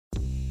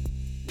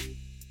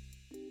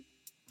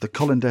The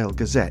Colindale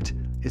Gazette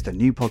is the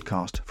new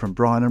podcast from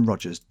Brian and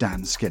Roger's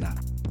Dan Skinner.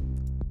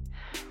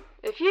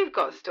 If you've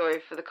got a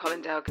story for the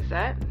Colindale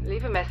Gazette,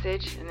 leave a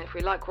message, and if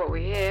we like what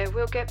we hear,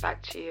 we'll get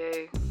back to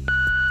you.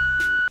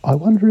 I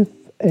wonder if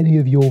any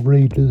of your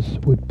readers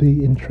would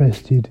be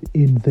interested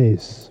in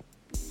this.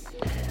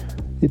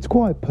 It's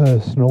quite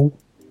personal.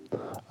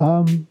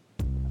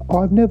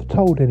 I've never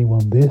told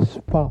anyone this,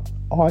 but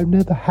I've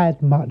never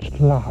had much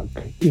luck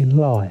in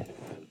life.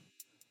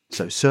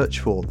 So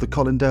search for The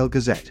Colindale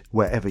Gazette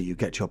wherever you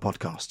get your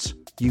podcasts.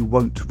 You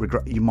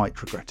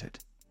might regret it.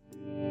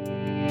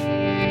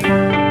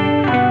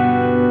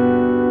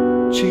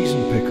 Cheese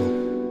and pickle.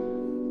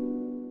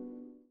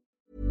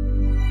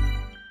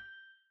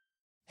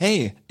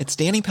 Hey, it's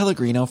Danny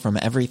Pellegrino from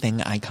Everything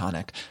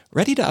Iconic.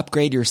 Ready to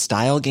upgrade your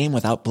style game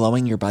without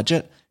blowing your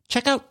budget?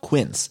 Check out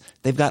Quince.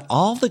 They've got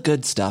all the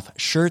good stuff,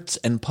 shirts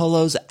and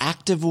polos,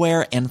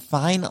 activewear, and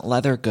fine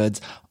leather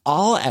goods,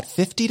 all at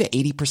 50 to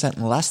 80%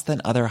 less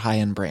than other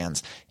high-end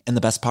brands. And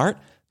the best part?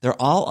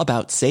 They're all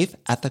about safe,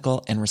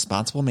 ethical, and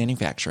responsible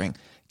manufacturing.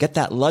 Get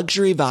that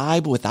luxury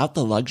vibe without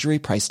the luxury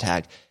price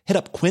tag. Hit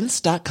up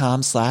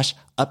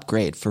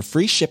quince.com/upgrade for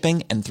free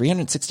shipping and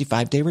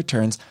 365-day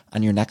returns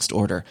on your next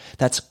order.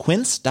 That's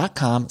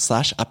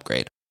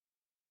quince.com/upgrade.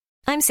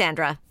 I'm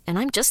Sandra, and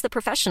I'm just the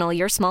professional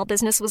your small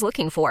business was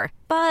looking for.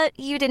 But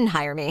you didn't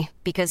hire me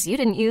because you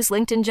didn't use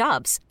LinkedIn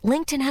Jobs.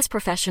 LinkedIn has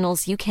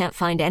professionals you can't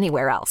find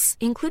anywhere else,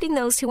 including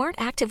those who aren't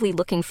actively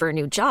looking for a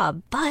new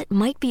job, but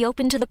might be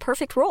open to the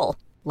perfect role,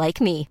 like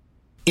me.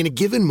 In a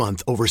given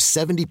month, over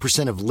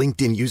 70% of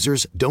LinkedIn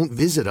users don't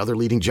visit other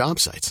leading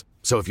job sites.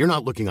 So if you're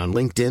not looking on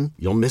LinkedIn,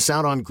 you'll miss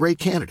out on great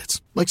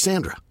candidates like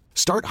Sandra.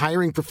 Start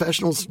hiring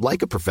professionals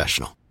like a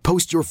professional.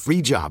 Post your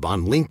free job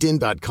on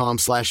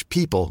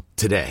linkedin.com/people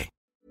today.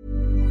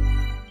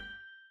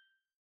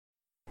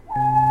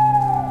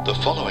 The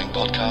following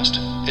podcast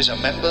is a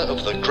member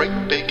of the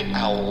Great Big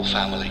Owl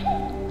family.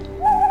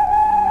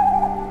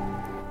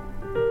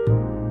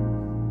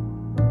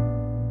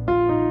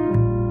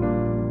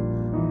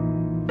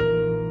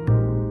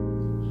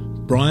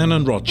 Brian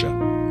and Roger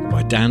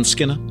by Dan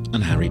Skinner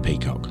and Harry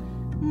Peacock.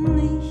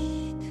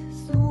 Nicht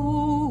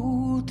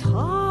so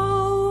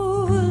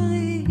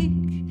traurig,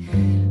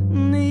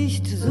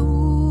 nicht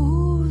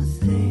so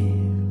sehr.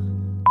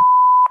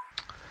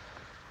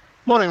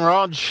 Morning,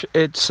 Rog.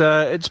 It's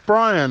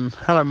Brian.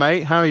 Hello,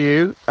 mate. How are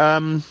you?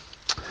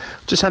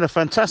 Just had a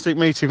fantastic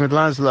meeting with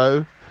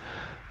Laszlo.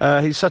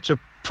 He's such a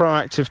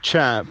proactive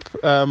chap.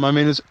 I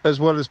mean, as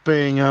well as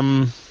being,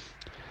 a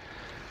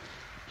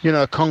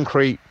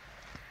concrete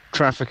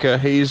trafficker,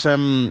 he's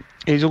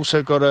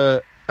also got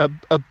a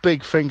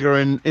big finger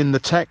in the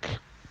tech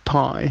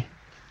pie,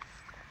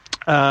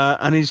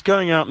 and he's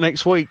going out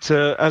next week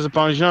to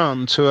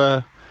Azerbaijan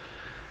to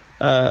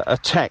a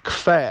tech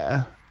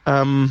fair.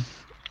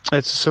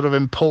 It's a sort of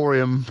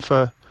emporium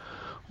for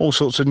all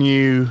sorts of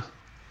new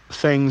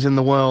things in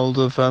the world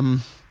of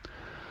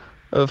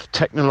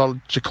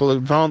technological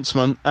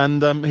advancement,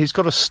 and he's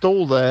got a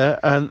stall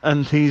there,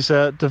 and he's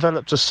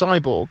developed a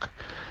cyborg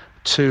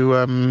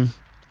to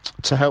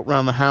help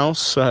around the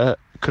house.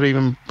 Could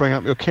even bring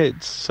up your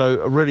kids.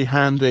 So a really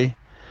handy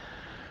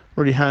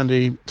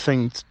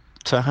thing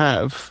to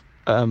have.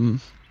 And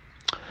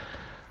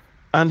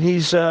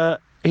he's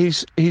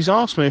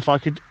asked me if I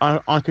could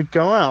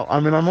go out. I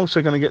mean, I'm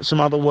also going to get some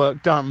other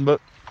work done,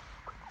 but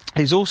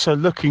he's also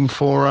looking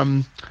for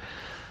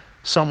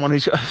someone.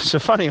 It's a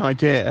funny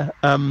idea.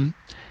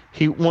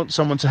 He wants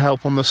someone to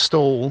help on the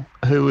stall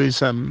who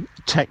is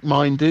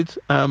tech-minded.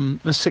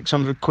 There's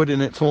 600 quid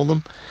in it for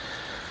them.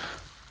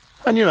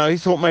 And, he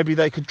thought maybe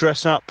they could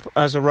dress up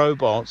as a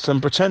robot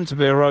and pretend to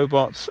be a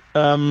robot.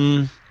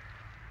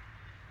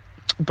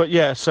 But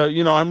yeah, so,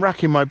 I'm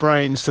racking my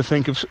brains to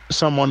think of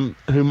someone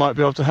who might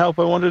be able to help.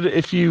 I wondered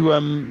if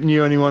you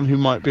knew anyone who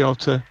might be able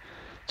to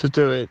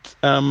do it.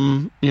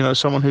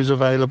 Someone who's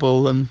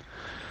available and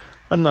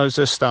knows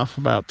their stuff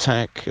about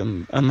tech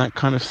and that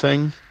kind of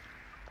thing.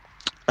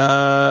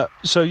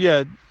 So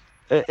yeah,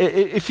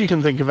 if you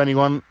can think of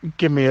anyone,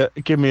 give me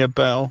a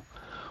bell.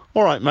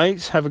 All right,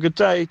 mate. Have a good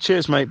day.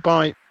 Cheers, mate.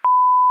 Bye.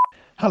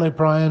 Hello,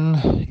 Brian.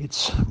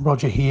 It's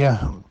Roger here.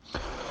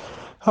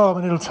 Oh, I'm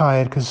a little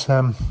tired because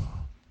I'm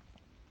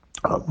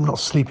not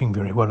sleeping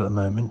very well at the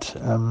moment.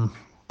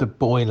 The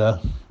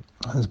boiler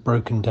has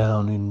broken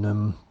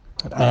down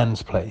at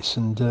Anne's place,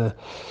 and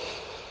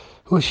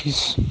she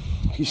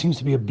seems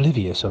to be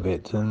oblivious of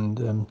it,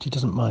 and she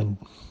doesn't mind,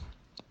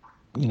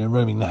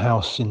 roaming the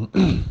house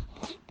in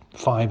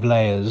 5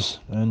 layers,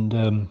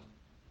 and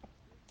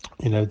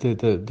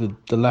the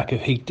lack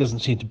of heat doesn't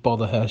seem to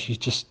bother her. She's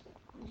just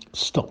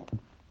stopped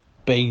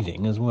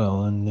bathing as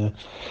well, and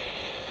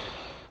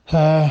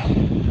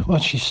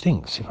she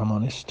stinks, if I'm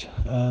honest,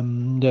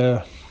 and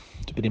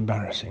it's a bit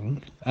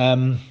embarrassing.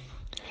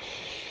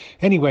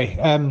 Anyway,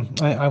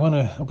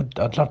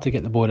 I'd love to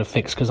get the boiler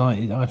fixed because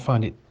I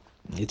find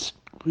it's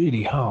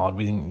really hard,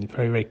 being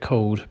very, very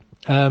cold.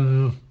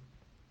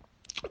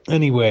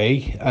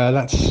 Anyway,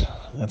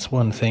 that's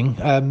one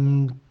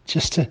thing.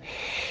 Just to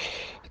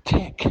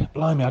tech,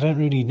 blimey, I don't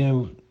really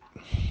know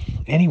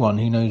anyone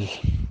who knows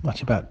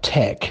much about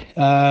tech.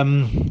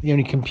 The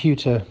only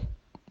computer,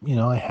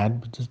 I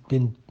had has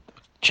been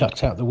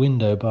chucked out the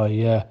window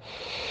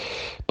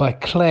by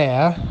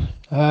Claire.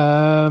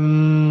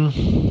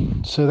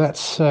 So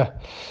that's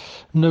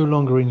no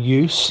longer in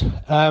use.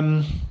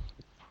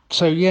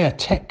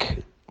 Tech.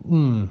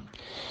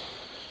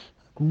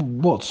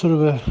 What sort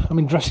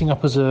of dressing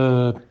up as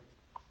a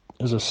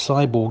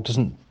cyborg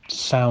doesn't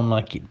sound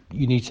like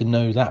you need to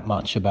know that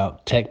much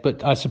about tech,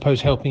 but I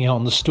suppose helping out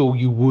on the store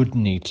you would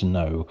need to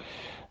know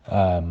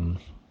a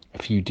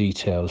few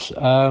details.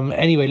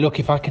 Anyway, look,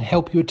 if I can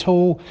help you at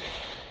all,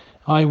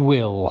 I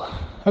will.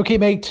 Okay,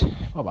 mate.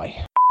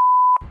 Bye-bye.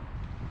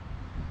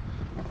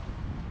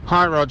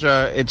 Hi,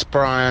 Roger. It's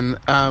Brian.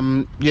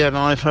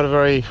 I've had a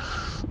very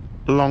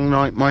long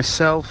night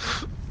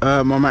myself.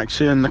 I'm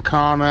actually in the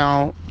car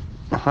now.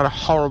 I had a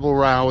horrible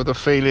row with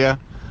Ophelia.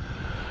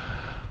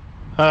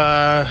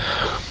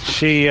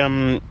 She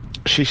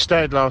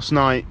stayed last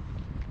night,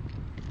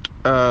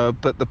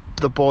 but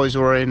the boys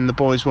were in. The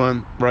boys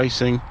weren't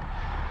racing,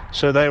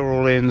 so they were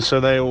all in. So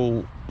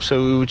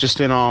we were just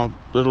in our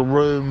little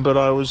room. But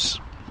I was,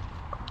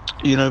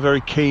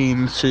 very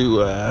keen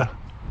to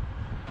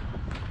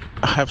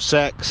have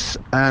sex,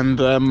 and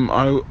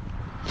I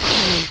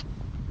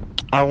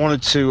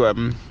wanted to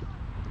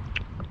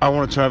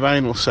have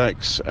anal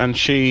sex, and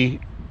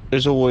she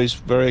is always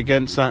very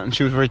against that, and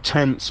she was very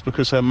tense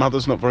because her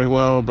mother's not very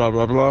well, blah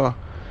blah blah.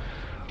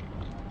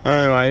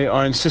 Anyway,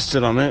 I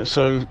insisted on it,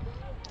 so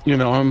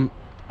I'm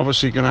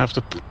obviously going to have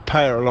to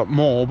pay her a lot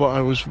more, but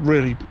I was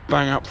really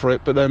bang up for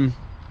it. But then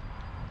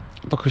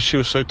because she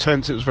was so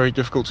tense, it was very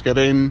difficult to get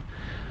in,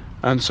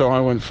 and so I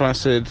went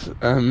flaccid,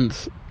 and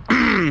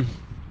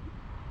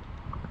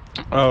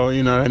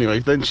anyway,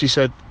 then she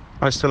said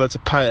I still had to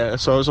pay her,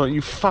 so I was like,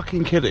 you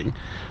fucking kidding?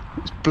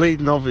 It's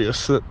bleeding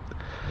obvious that.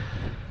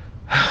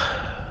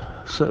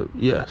 So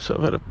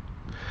I've had a.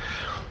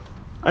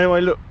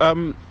 Anyway, look,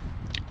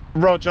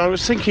 Rog, I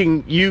was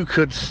thinking you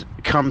could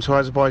come to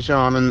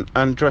Azerbaijan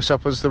and dress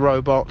up as the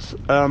robot,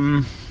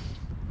 and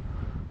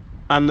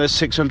there's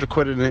 600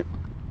 quid in it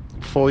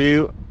for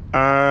you.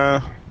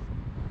 What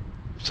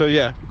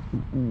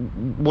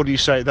do you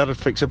say? That'll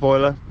fix a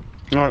boiler.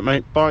 All right,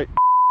 mate. Bye.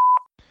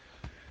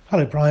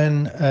 Hello,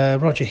 Brian.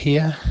 Roger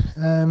here.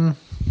 I'm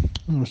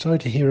sorry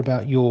to hear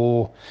about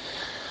your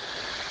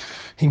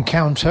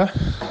encounter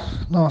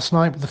last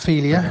night with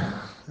Ophelia.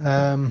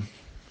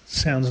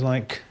 Sounds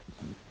like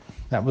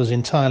that was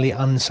entirely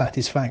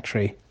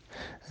unsatisfactory.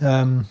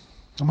 I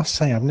must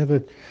say, I've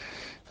never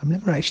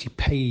actually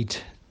paid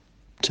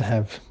to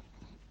have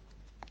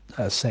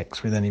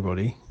sex with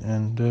anybody,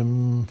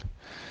 and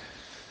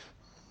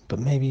but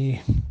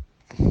maybe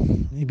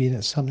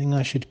that's something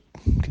I should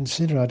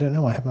consider. I don't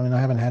know. I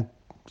haven't had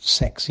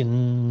sex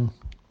in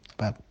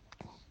about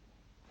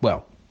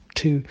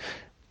 2-3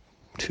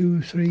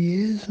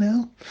 years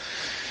now,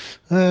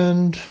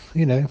 and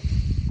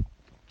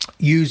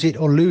use it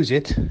or lose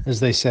it, as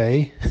they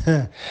say.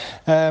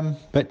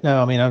 But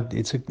no,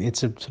 it's a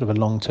sort of a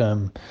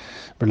long-term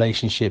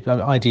relationship,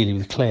 ideally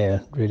with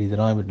Claire, really, that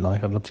I would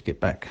like. I'd love to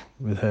get back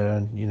with her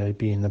and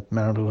be in the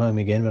marital home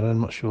again, but I'm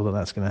not sure that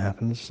that's going to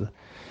happen. So,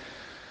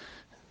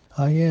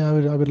 I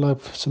would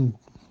love some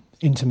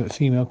intimate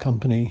female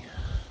company.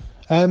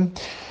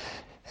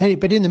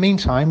 But in the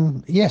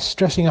meantime, yes,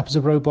 dressing up as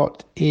a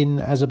robot in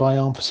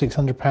Azerbaijan for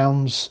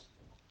 £600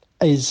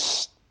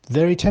 is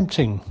very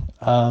tempting.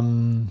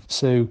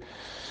 So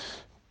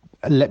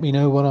let me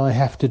know what I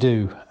have to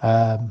do.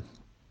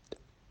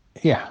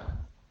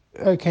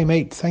 Okay,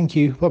 mate. Thank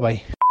you.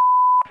 Bye-bye.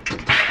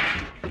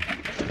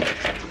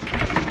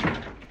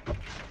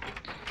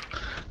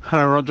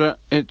 Hello, Roger.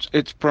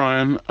 It's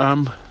Brian.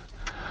 I'm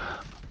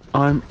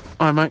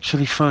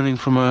actually phoning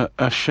from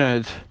a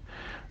shed.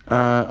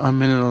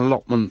 I'm in an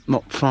allotment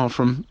not far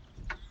from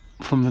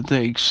the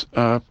digs.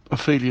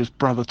 Ophelia's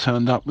brother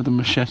turned up with a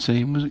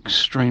machete and was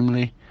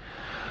extremely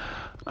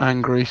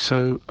angry,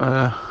 so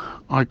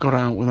I got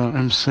out without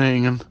him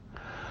seeing and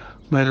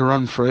made a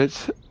run for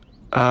it.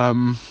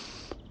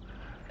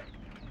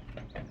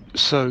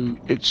 So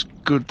it's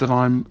good that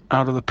I'm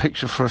out of the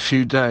picture for a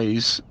few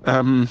days.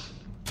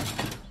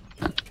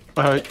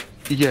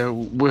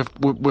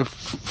 We're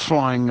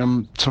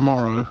flying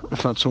tomorrow,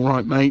 if that's all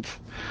right, mate.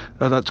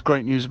 That's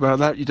great news about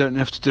that. You don't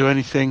have to do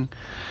anything.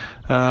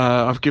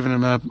 I've given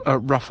him a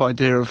rough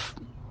idea of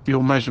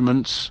your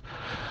measurements,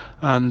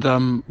 and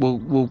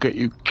we'll get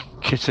you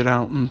kitted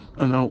out and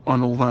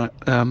all that,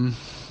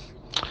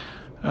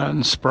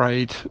 and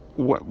sprayed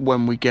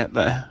when we get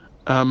there.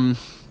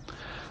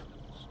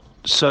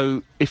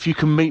 So if you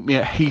can meet me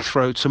at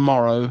Heathrow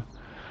tomorrow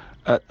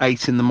at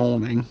 8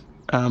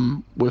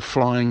 a.m, we're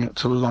flying at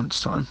till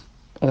lunchtime.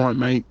 All right,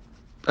 mate.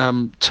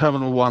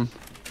 Terminal 1.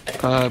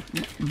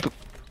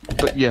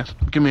 But yeah,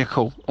 give me a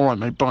call. All right,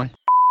 mate. Bye.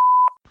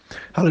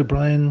 Hello,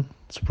 Brian.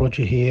 It's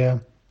Roger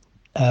here.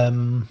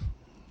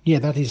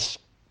 That is a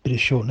bit of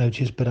short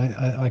notice, but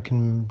I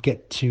can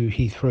get to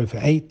Heathrow for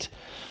 8.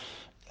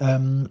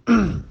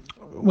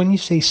 When you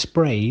say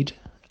sprayed,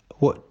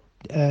 what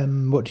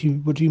do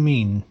you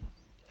mean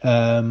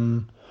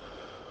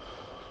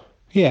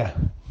Yeah,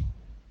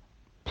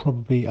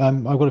 probably.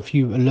 I've got a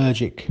few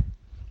allergic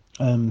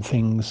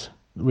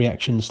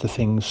reactions to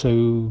things,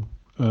 so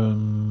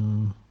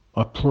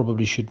I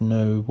probably should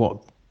know what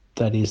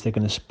that is they're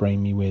going to spray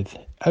me with.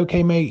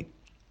 Okay, mate.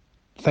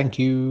 Thank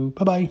you.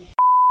 Bye-bye.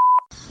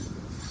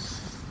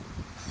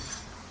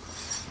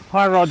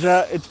 Hi,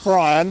 Roger. It's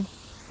Brian.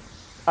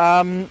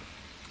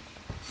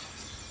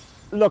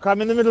 Look,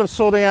 I'm in the middle of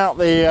sorting out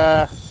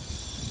the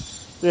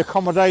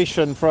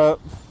accommodation for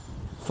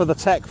the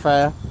tech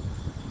fair.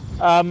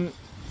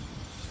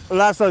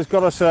 Laszlo's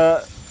got us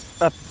a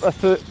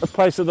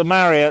place at the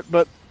Marriott,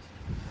 but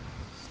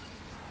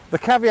the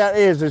caveat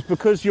is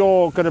because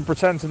you're going to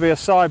pretend to be a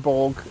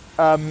cyborg,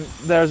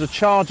 there's a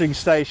charging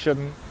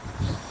station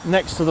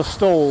next to the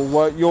stall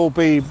where you'll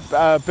be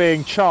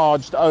being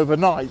charged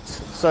overnight,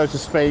 so to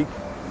speak.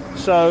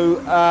 So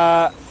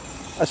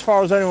as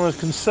far as anyone is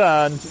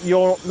concerned,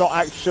 you're not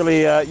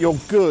actually you're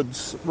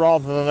goods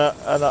rather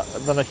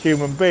than a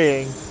human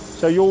being.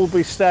 So you'll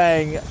be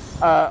staying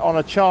on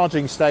a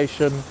charging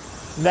station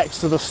next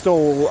to the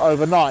stall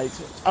overnight,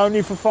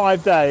 only for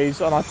 5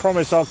 days, and I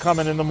promise I'll come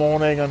in the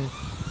morning and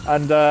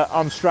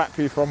unstrap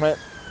you from it,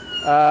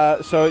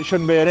 so it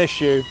shouldn't be an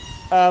issue.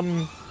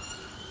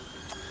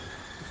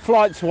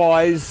 Flights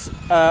wise,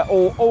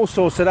 all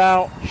sorted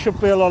out, should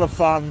be a lot of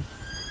fun.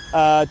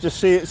 Just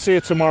see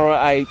you tomorrow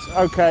at 8.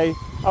 Okay.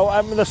 Oh,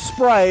 and the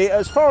spray,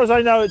 as far as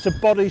I know, it's a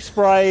body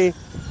spray.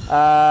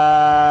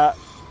 I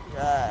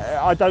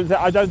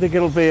don't think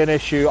it'll be an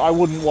issue. I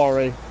wouldn't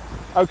worry.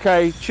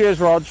 Okay, cheers,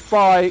 Rog.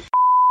 Bye.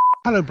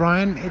 Hello,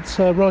 Brian. It's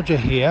Roger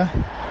here.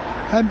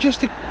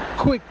 Just a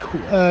quick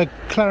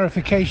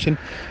clarification.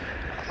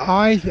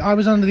 I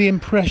was under the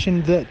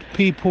impression that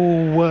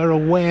people were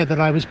aware that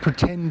I was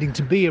pretending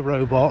to be a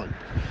robot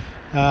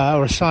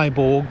or a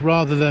cyborg,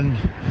 rather than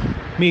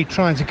me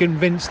trying to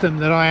convince them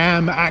that I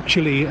am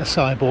actually a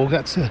cyborg.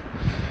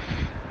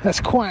 That's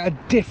quite a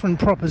different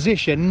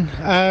proposition.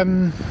 I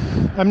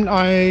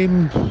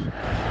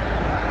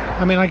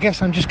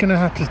guess I'm just going to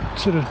have to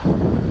sort of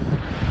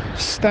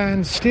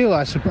stand still.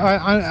 I suppose.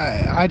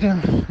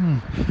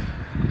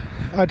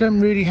 I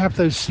don't really have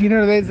those. You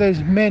know,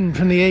 those men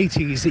from the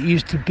 80s that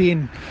used to be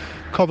in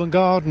Covent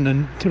Garden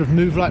and sort of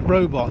move like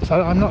robots.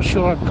 I'm not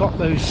sure I've got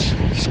those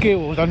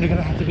skills. I'm going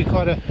to have to be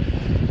quite a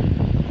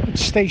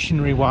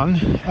stationary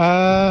one.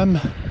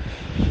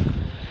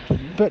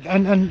 But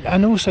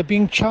also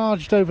being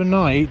charged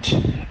overnight.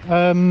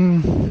 I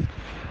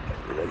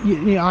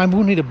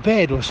will need a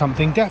bed or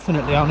something.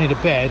 Definitely, I'll need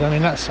a bed. I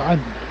mean,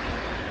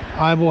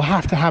 I will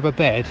have to have a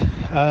bed.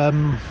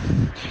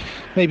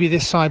 Maybe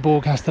this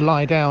cyborg has to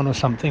lie down or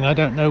something. I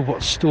don't know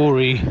what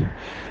story.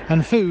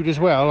 And food as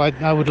well.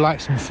 I would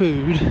like some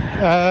food.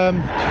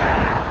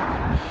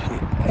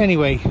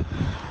 Anyway,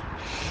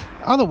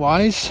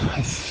 otherwise,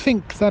 I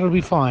think that'll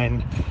be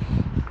fine.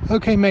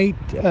 Okay, mate.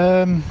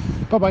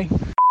 Bye-bye.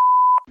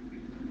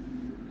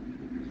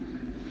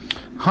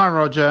 Hi,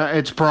 Roger.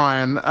 It's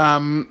Brian.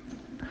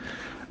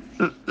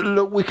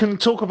 Look, we can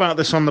talk about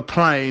this on the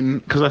plane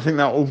because I think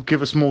that will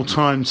give us more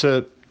time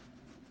to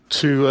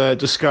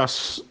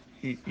discuss,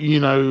 the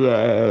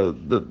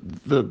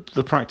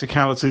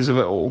practicalities of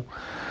it all.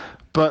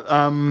 But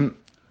I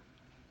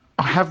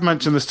have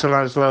mentioned this to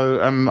Laszlo,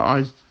 and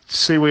I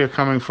see where you're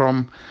coming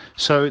from.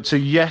 So it's a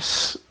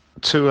yes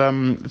to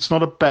it's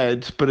not a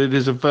bed, but it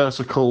is a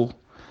vertical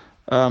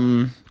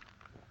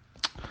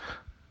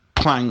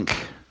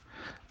plank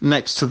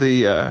next to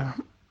the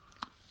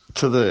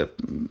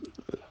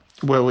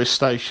where we're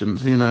stationed,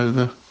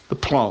 the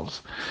plot.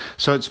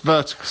 So it's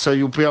vertical, so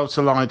you'll be able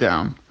to lie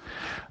down.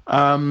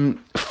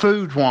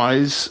 Food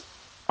wise,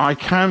 I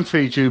can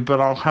feed you,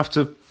 but I'll have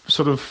to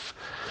sort of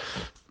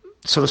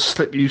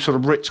slip you sort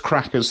of Ritz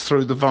crackers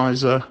through the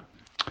visor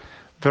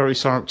very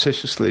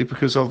surreptitiously,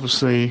 because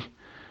obviously,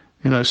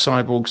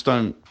 cyborgs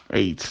don't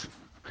eat.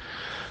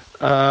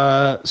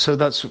 So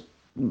that's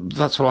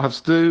what I'll have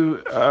to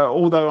do.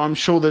 Although I'm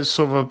sure there's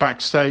sort of a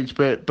backstage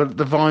bit, but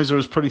the visor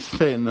is pretty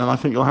thin, and I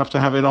think you'll have to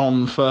have it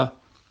on for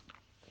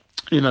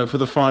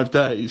the 5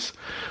 days.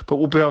 But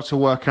we'll be able to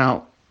work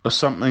out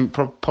something,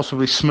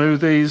 possibly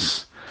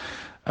smoothies,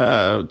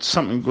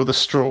 something with a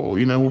straw.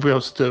 We'll be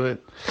able to do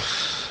it.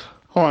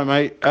 All right,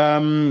 mate.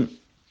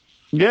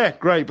 Yeah,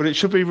 great. But it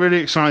should be really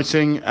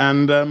exciting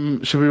and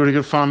should be really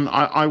good fun.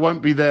 I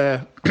won't be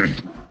there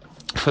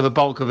for the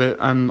bulk of it,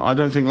 and I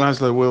don't think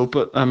Laszlo will.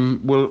 But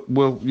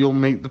you'll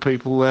meet the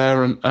people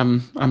there,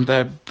 and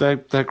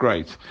they're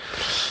great.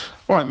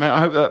 All right, mate. I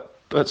hope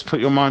that's put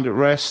your mind at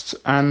rest.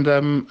 And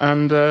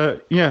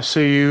yeah,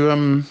 see you at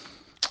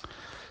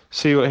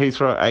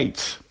Heathrow at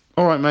 8.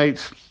 All right,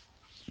 mate.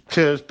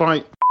 Cheers.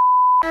 Bye.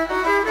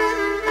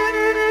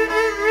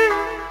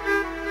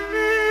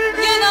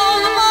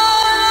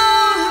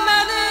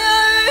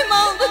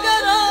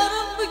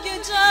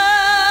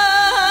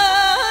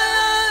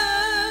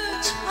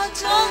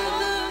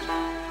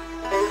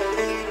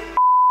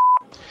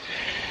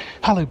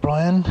 Hello,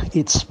 Brian.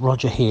 It's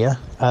Roger here.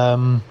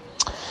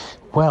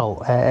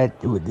 Well, I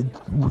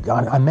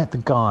met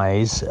the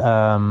guys,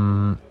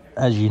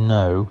 as you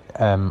know,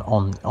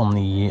 on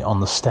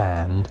the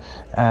stand,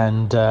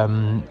 and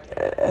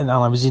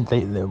I was in.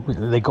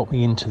 They got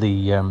me into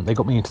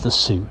the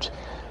suit,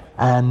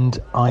 and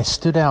I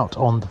stood out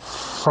on the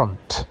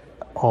front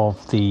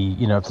of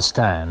the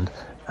stand,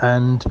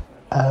 and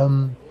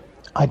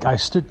I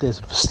stood there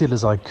sort of still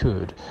as I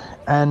could,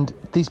 and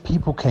these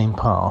people came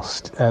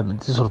past,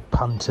 sort of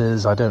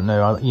punters, I don't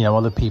know,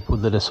 other people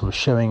that are sort of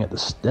showing at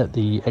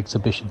the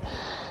exhibition,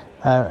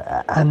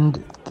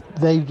 and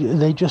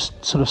they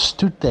just sort of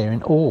stood there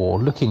in awe,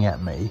 looking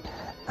at me,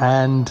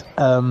 and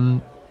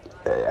the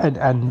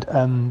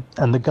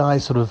guy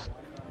sort of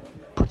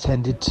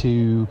pretended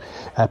to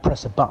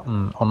press a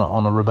button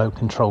on a remote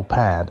control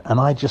pad, and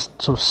I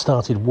just sort of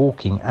started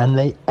walking,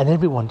 and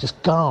everyone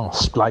just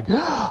gasped like,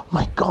 oh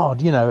my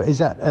God, is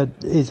that a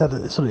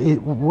sort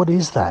of, what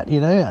is that,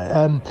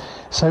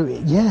 so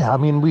yeah, I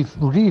mean, we've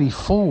really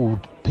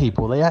fooled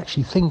people. They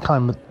actually think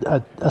I'm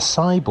a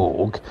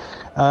cyborg,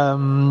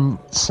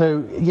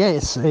 so yeah,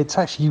 it's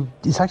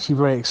actually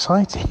very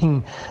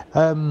exciting,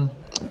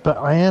 but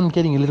I am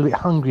getting a little bit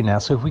hungry now,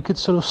 so if we could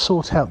sort of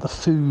sort out the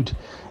food,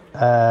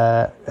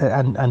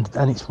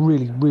 and it's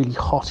really, really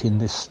hot in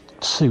this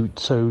suit,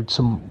 so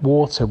some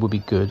water would be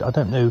good. I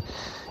don't know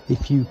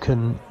if you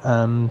can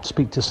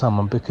speak to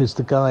someone, because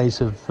the guys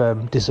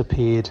have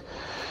disappeared,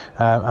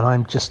 and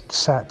I'm just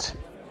sat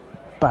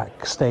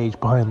backstage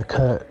behind the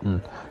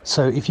curtain.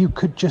 So if you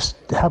could just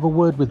have a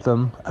word with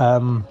them,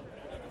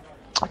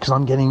 because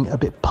I'm getting a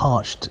bit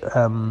parched.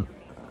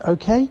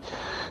 Okay?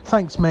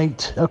 Thanks,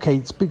 mate.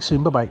 Okay, speak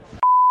soon. Bye-bye.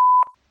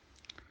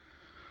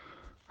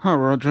 Hi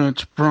Roger,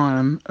 it's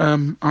Brian.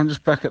 I'm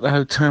just back at the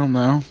hotel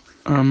now.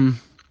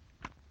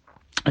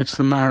 It's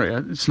the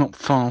Marriott. It's not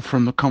far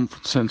from the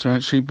conference centre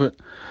actually, but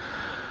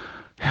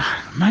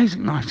yeah,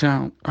 amazing night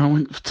out. I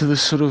went to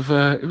this sort of,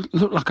 it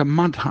looked like a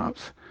mud hut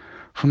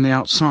from the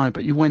outside,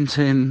 but you went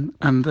in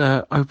and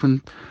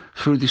opened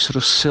through these sort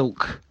of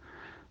silk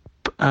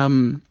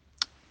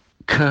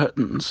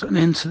curtains and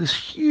into this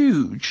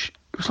huge,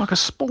 it was like a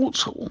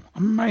sports hall,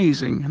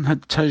 amazing, and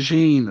had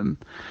tagine, and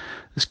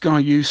this guy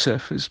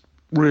Youssef is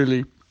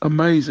really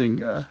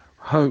amazing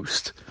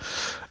host,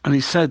 and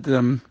he said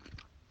they're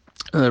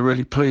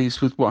really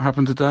pleased with what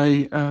happened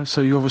today,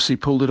 so you obviously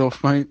pulled it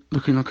off, mate,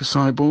 looking like a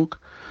cyborg,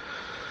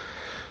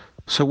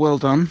 so well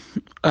done.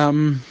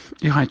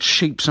 You had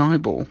sheep's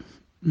eyeball,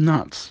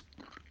 nuts.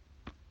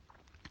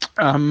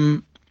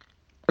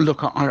 Look,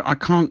 I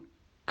can't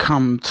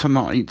come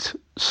tonight,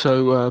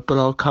 so but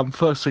I'll come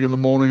first thing in the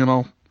morning,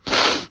 and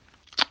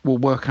we'll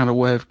work out a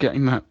way of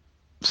getting that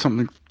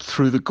something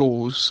through the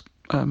gauze,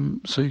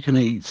 so you can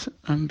eat,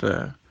 and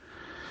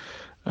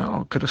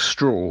I'll get a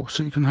straw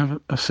so you can have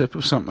a sip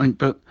of something,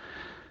 but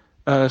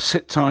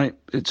sit tight,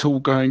 it's all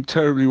going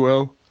terribly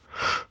well.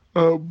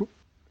 Yeah,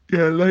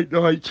 late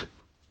night.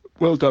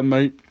 Well done,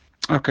 mate.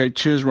 Okay,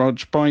 cheers, Rog.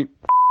 Bye.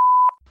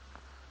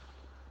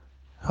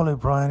 Hello,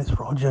 Brian, it's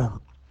Roger.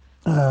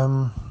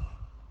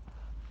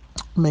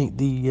 Mate,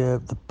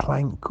 the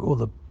plank or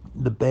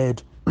the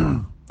bed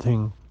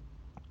thing,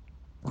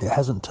 it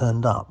hasn't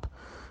turned up.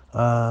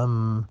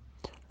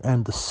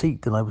 And the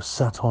seat that I was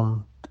sat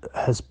on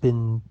has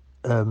been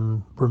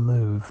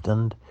removed,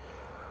 and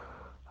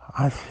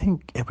I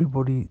think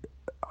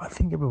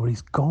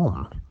everybody's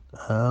gone.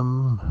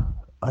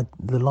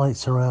 The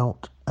lights are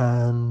out,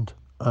 and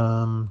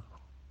I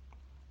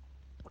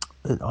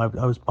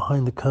was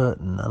behind the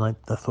curtain, and I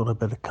thought I'd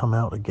better come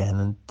out again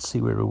and see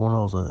where everyone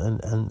was,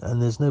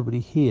 and there's nobody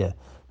here.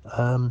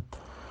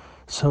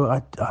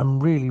 So I'm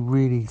really,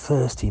 really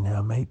thirsty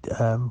now, mate,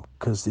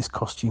 because this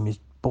costume is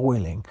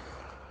boiling.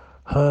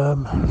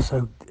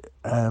 So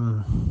I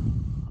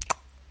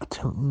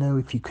don't know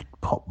if you could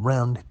pop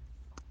round,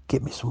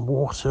 get me some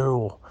water,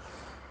 or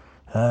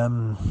try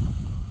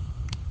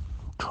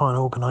and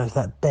organise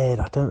that bed.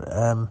 I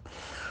don't.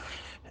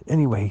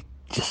 Anyway,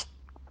 just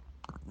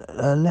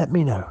let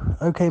me know.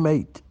 Okay,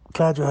 mate.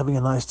 Glad you're having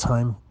a nice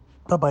time.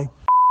 Bye-bye.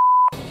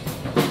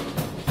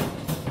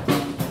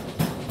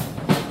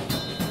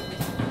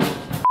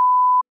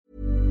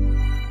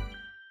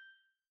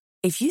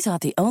 If you thought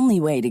the only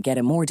way to get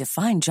a more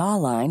defined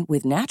jawline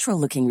with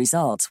natural-looking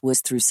results was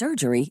through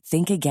surgery,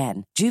 think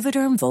again.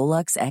 Juvederm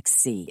Volux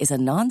XC is a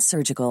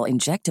non-surgical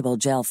injectable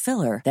gel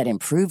filler that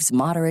improves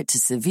moderate to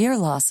severe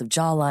loss of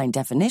jawline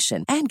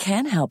definition and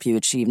can help you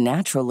achieve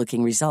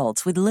natural-looking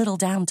results with little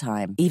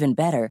downtime. Even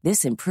better,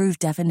 this improved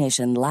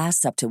definition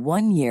lasts up to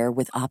 1 year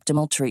with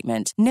optimal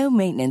treatment. No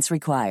maintenance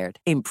required.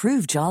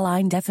 Improve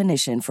jawline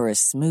definition for a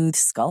smooth,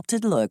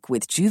 sculpted look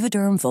with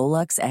Juvederm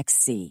Volux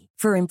XC.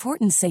 For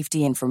important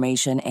safety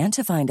information and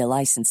to find a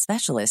licensed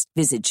specialist,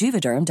 visit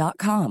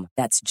Juvederm.com.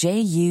 That's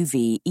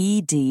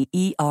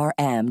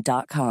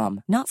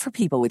JUVEDERM.com. Not for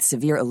people with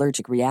severe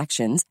allergic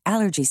reactions,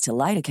 allergies to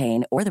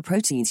lidocaine, or the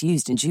proteins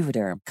used in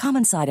Juvederm.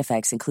 Common side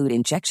effects include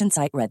injection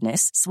site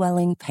redness,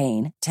 swelling,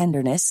 pain,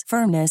 tenderness,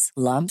 firmness,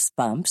 lumps,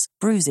 bumps,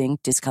 bruising,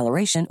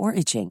 discoloration, or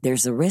itching.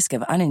 There's a risk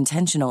of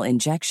unintentional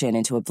injection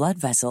into a blood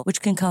vessel, which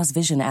can cause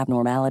vision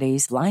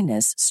abnormalities,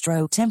 blindness,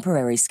 stroke,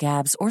 temporary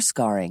scabs, or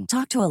scarring.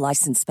 Talk to a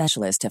licensed specialist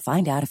to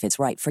find out if it's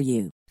right for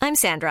you. I'm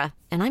Sandra,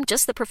 and I'm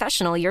just the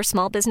professional your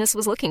small business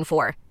was looking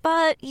for.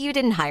 But you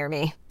didn't hire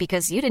me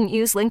because you didn't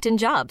use LinkedIn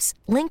Jobs.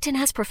 LinkedIn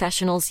has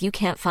professionals you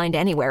can't find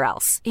anywhere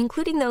else,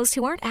 including those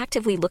who aren't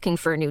actively looking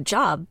for a new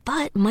job,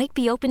 but might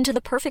be open to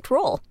the perfect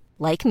role,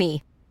 like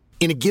me.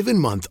 In a given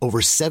month, over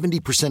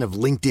 70% of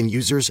LinkedIn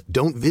users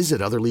don't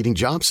visit other leading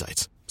job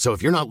sites. So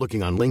if you're not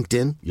looking on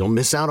LinkedIn, you'll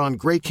miss out on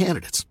great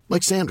candidates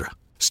like Sandra.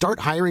 Start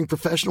hiring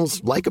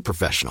professionals like a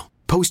professional.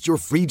 Post your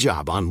free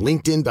job on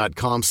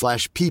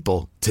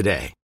linkedin.com/people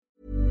today.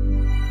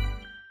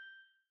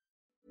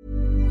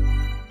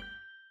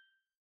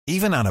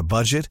 Even on a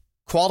budget,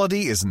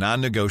 quality is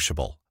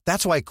non-negotiable.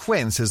 That's why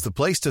Quince is the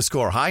place to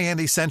score high-end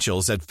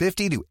essentials at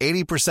 50 to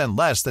 80%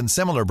 less than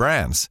similar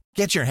brands.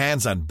 Get your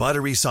hands on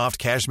buttery soft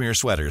cashmere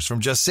sweaters from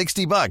just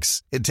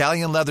 $60,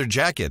 Italian leather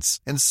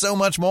jackets, and so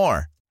much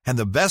more. And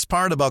the best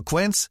part about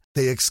Quince,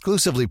 they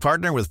exclusively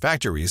partner with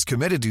factories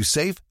committed to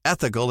safe,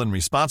 ethical, and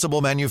responsible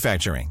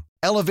manufacturing.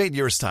 Elevate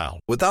your style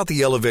without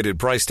the elevated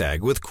price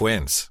tag with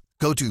Quince.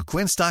 Go to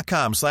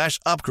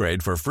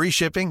quince.com/upgrade for free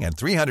shipping and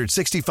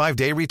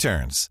 365-day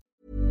returns.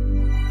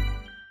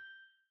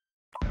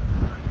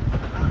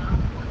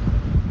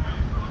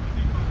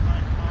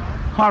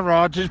 Hi,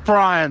 Rog. It's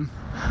Brian.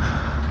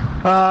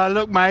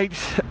 Look, mate,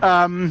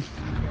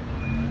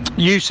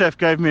 Yusuf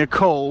gave me a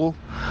call.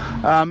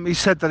 He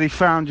said that he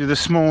found you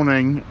this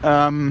morning,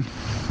 and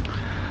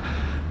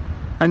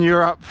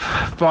you're up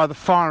by the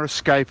fire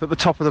escape at the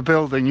top of the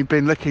building. You've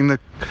been licking the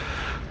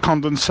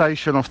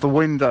condensation off the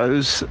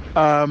windows,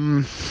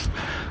 and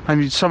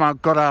you somehow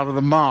got out of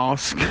the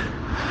mask,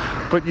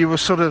 but you were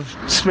sort of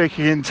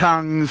speaking in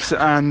tongues,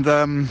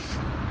 and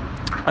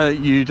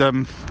you'd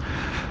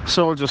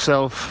soiled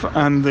yourself,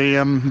 and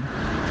the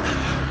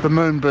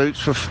moon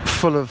boots were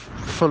full of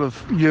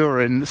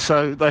urine,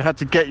 so they had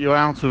to get you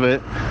out of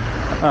it.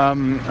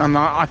 And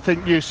I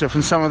think Yusuf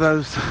and some of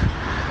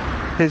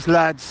his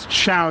lads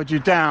showered you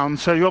down,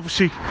 so you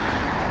obviously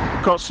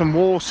got some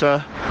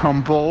water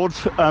on board.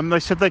 They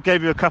said they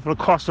gave you a couple of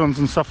croissants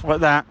and stuff like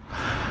that,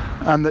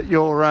 and that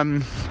you're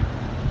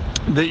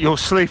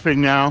sleeping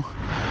now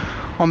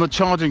on the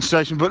charging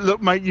station. But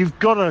look, mate, you've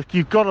got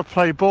to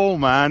play ball,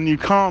 man. You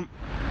can't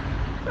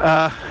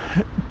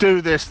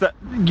do this. That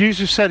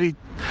Yusuf said he's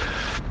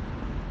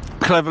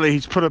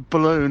put a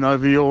balloon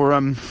over your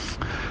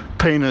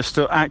penis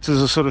to act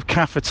as a sort of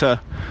catheter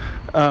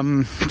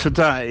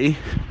today,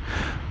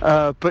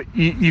 but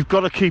you've got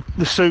to keep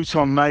the suit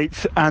on,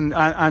 mate, and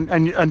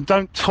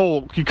don't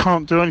talk. You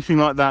can't do anything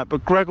like that.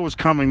 But Gregor's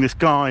coming, this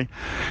guy,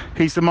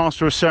 he's the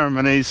master of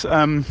ceremonies.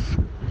 I'm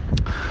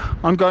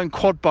going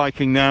quad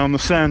biking now on the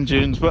sand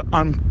dunes, but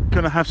I'm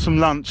going to have some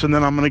lunch and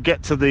then I'm going to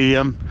get to the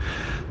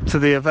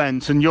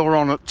event, and you're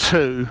on at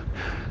 2.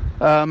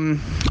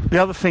 The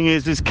other thing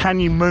is can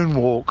you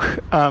moonwalk?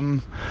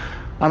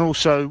 And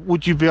also,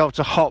 would you be able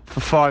to hop for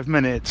 5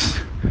 minutes?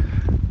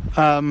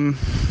 I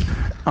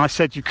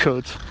said you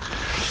could.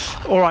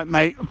 All right,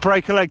 mate.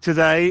 Break a leg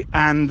today,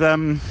 and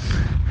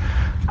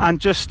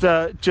just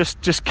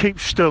keep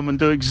stum and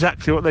do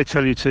exactly what they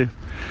tell you to.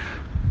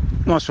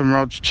 Nice one,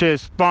 Rog.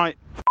 Cheers. Bye.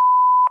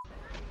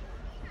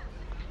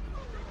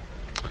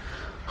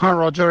 Hi,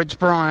 Roger. It's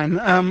Brian.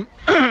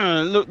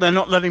 Look, they're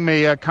not letting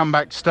me come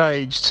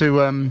backstage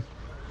to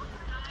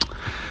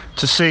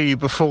see you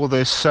before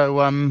this,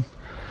 so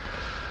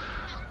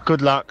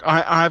good luck.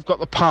 I've got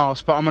the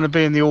pass, but I'm going to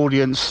be in the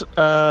audience.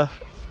 The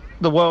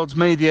world's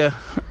media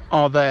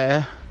are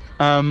there,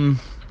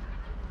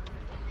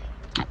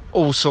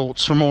 all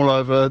sorts from all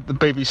over. The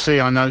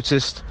BBC, I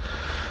noticed.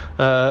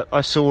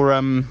 I saw,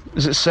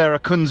 is it Sarah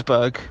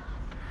Kunzberg?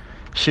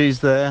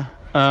 She's there.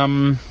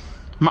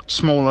 Much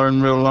smaller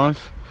in real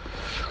life.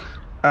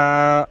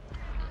 But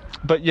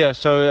yeah,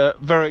 so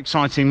very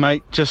exciting,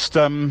 mate. Just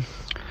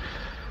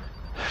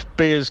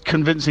be as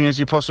convincing as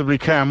you possibly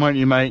can, won't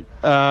you, mate?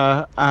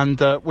 And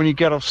when you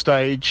get off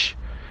stage,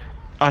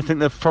 I think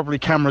there's probably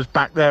cameras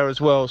back there as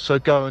well, so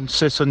go and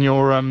sit on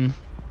your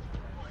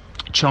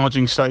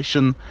charging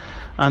station,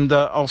 and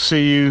I'll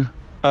see you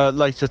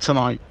later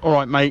tonight. All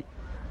right, mate.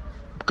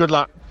 Good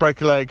luck. Break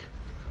a leg.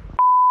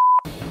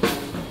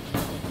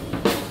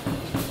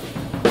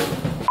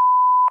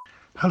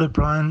 Hello,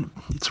 Brian.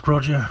 It's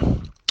Roger.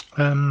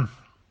 I'm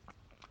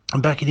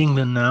back in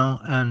England now,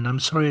 and I'm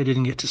sorry I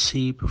didn't get to see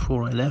you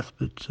before I left,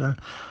 but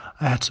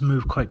I had to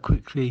move quite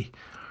quickly.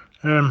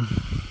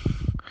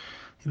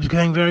 It was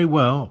going very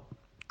well,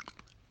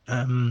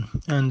 and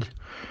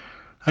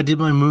I did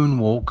my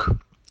moonwalk.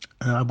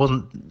 I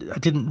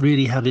didn't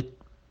really have it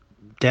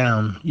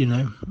down, you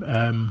know.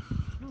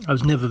 I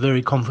was never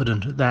very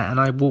confident at that, and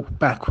I walked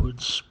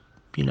backwards.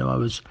 You know, I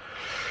was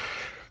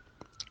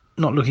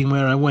not looking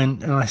where I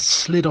went, and I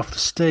slid off the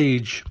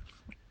stage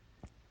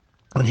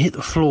and hit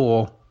the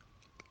floor.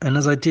 And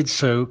as I did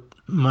so,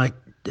 my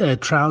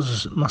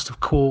trousers must have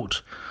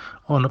caught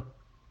on a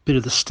bit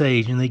of the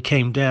stage, and they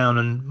came down,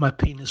 and my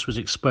penis was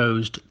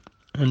exposed,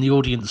 and the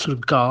audience sort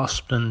of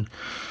gasped, and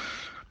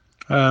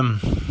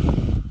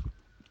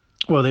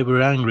well, they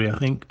were angry, I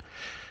think,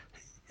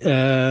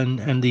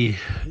 and the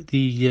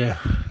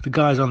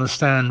guys on the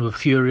stand were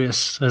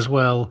furious as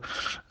well,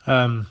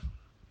 and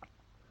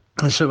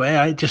so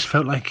I just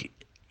felt like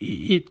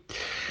it.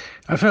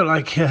 I felt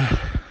like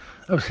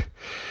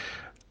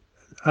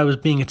I was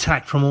being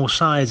attacked from all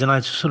sides, and I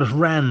sort of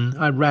ran,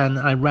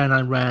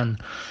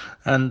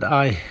 and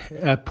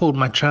I pulled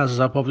my trousers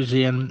up,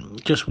 obviously,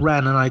 and just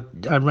ran, and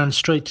I ran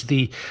straight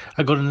to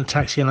I got in a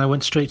taxi, and I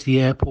went straight to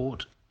the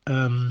airport,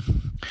 and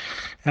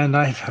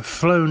I have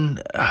flown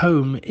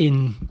home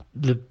in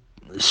the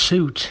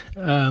suit.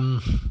 I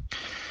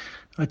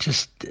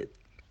just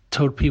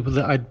told people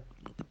that I'd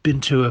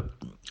been to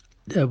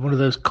one of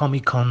those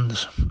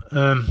Comic-Cons,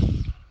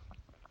 and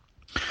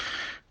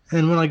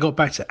when I got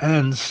back to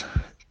Anne's,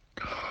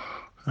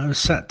 I was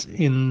sat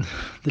in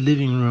the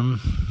living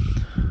room,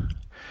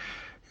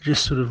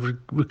 just sort of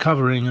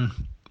recovering, and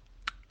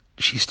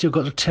she still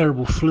got a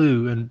terrible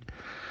flu, and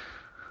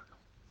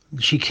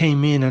she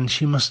came in and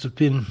she must have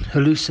been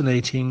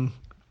hallucinating.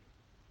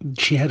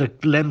 She had a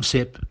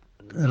Lemsip,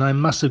 and I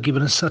must have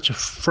given her such a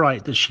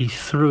fright that she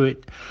threw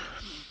it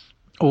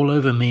all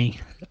over me,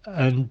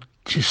 and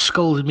she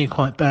scolded me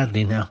quite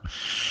badly now.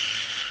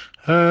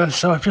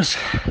 So I've just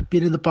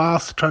been in the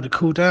bath, trying to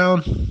cool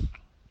down.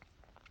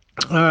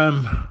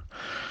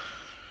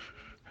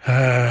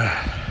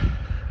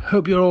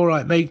 Hope you're all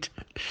right, mate.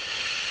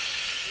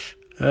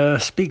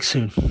 Speak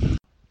soon.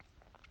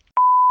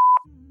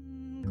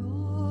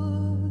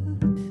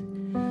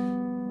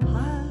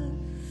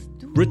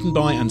 Written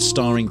by and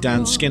starring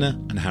Dan Skinner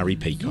and Harry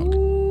Peacock.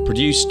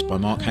 Produced by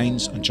Mark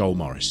Haynes and Joel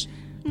Morris.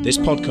 This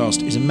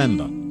podcast is a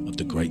member of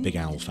the Great Big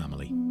Owl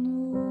family.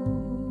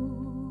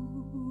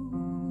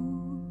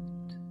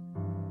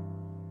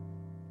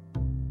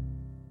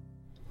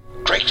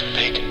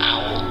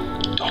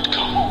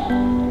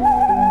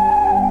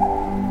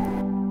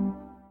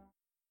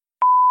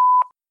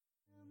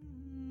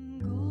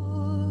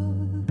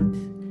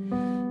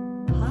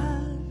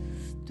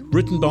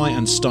 Written by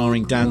and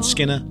starring Dan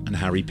Skinner and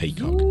Harry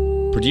Peacock.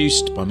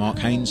 Produced by Mark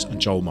Haynes and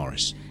Joel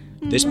Morris.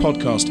 This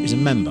podcast is a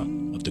member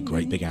of the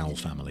Great Big Owl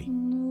family.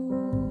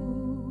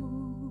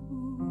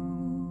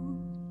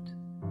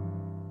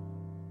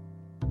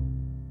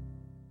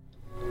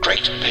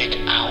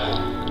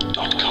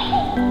 GreatBigOwl.com